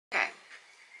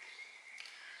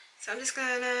So I'm just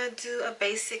gonna do a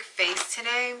basic face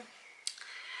today.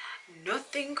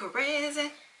 Nothing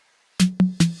crazy.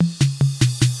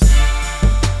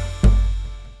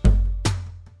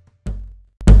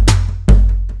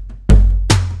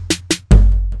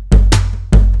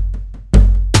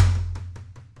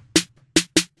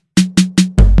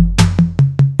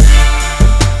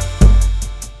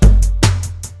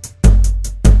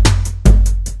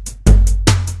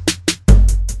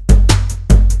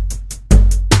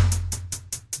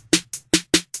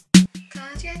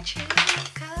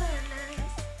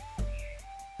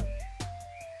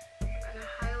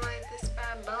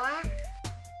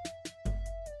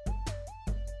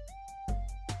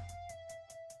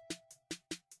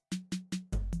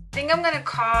 I think I'm gonna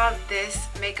call this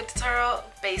makeup tutorial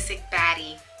Basic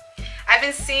Baddie. I've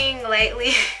been seeing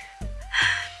lately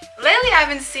I've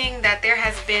been seeing that there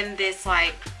has been this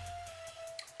like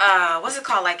what's it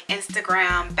called, like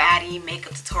Instagram baddie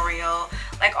makeup tutorial,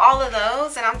 like all of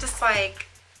those, and I'm just like,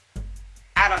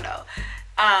 I don't know,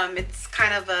 it's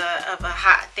kind of a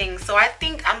hot thing. So I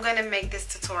think I'm gonna make this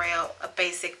tutorial a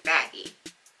basic baddie.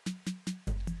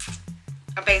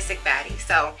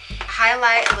 So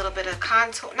highlight, a little bit of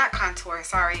contour, not contour,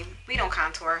 sorry, we don't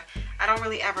contour. I don't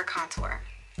really ever contour.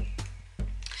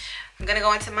 I'm gonna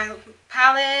go into my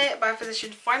palette by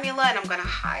Physician Formula and I'm gonna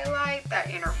highlight that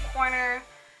inner corner.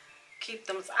 Keep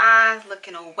those eyes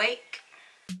looking awake.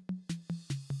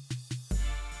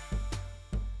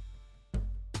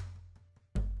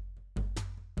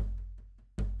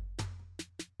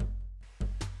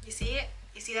 You see it?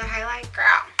 You see that highlight?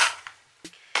 Girl.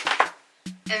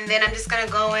 And then I'm just going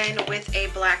to go in with a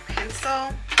black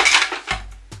pencil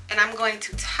and I'm going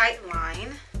to tight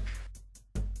line.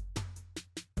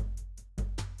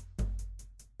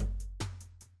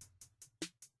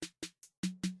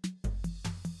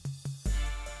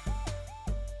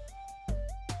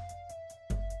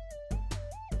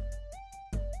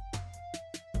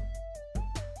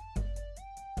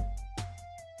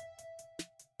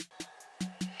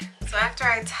 So after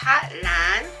I tight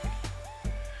line,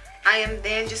 I am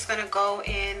then just gonna go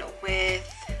in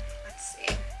with, let's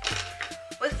see,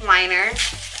 with liner.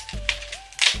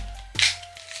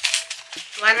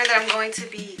 The liner that I'm going to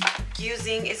be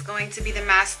using is going to be the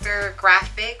Master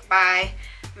Graphic by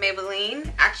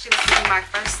Maybelline. Actually, this is my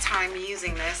first time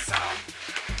using this, so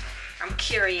I'm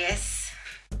curious.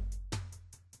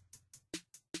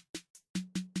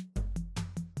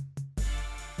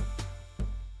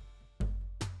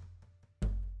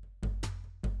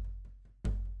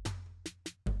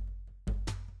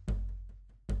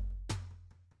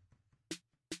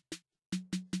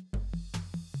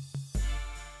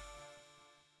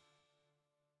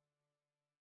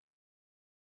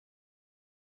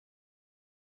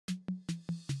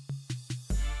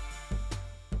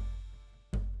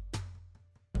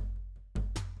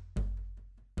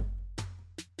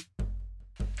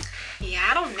 Yeah,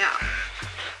 I don't know.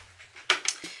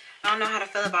 I don't know how to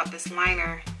feel about this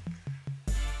liner.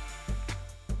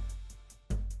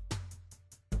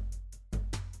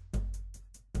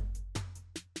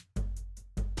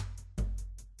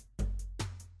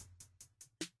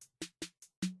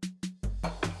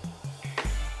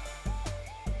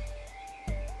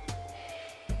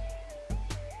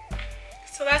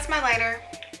 So that's my liner.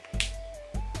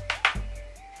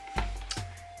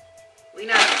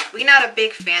 We not a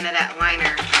big fan of that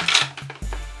liner.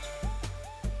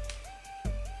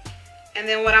 And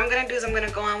then what I'm gonna do is I'm gonna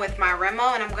go in with my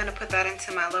Remo and I'm gonna put that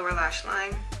into my lower lash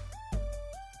line.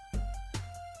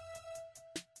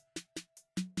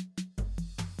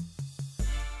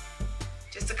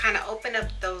 Just to kind of open up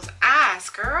those eyes,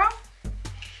 girl.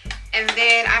 And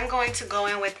then I'm going to go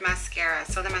in with mascara.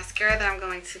 So the mascara that I'm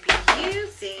going to be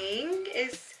using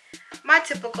is my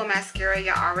typical mascara,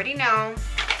 you already know.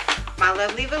 My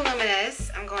Lovely Voluminous.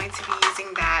 I'm going to be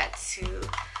using that to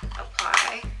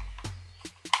apply.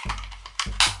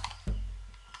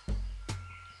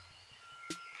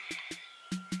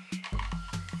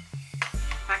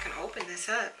 If I can open this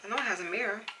up. I know it has a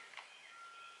mirror.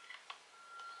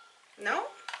 No?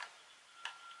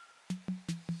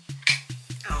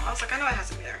 Oh, I was like, I know it has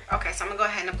a mirror. Okay, so I'm gonna go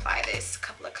ahead and apply this. A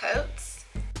couple of coats.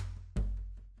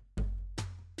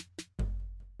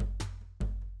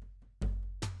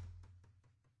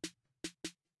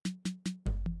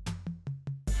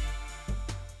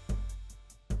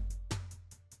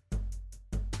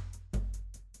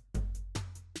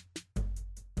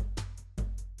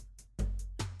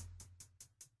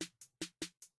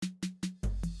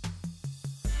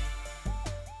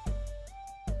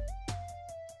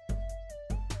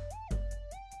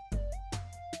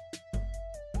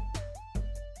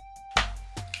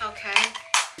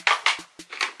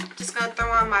 Just gonna throw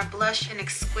on my blush in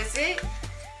Exquisite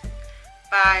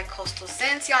by Coastal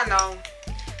Scents. Y'all know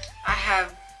I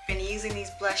have been using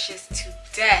these blushes to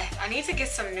death. I need to get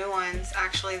some new ones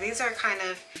actually. These are kind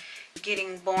of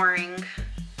getting boring.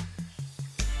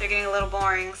 They're getting a little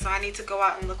boring, so I need to go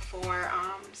out and look for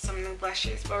some new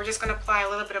blushes. But we're just gonna apply a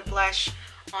little bit of blush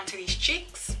onto these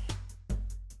cheeks.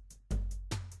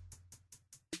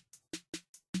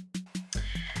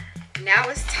 Now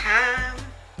it's time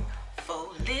for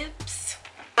lips.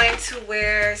 I'm going to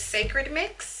wear Sacred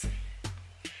Mix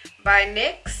by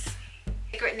NYX.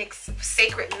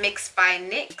 Sacred Mix by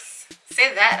NYX.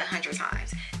 Say that 100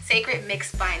 times. Sacred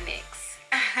Mix by NYX.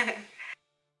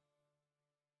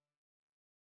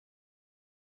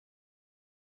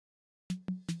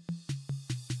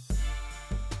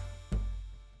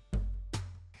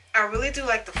 I really do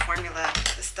like the formula.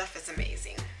 The stuff is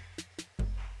amazing.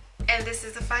 And this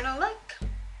is the final look.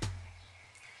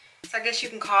 So I guess you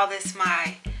can call this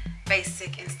my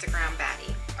basic Instagram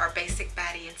baddie, or basic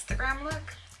baddie Instagram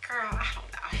look. Girl, I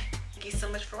don't know. Thank you so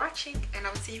much for watching, and I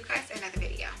will see you guys in another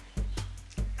video.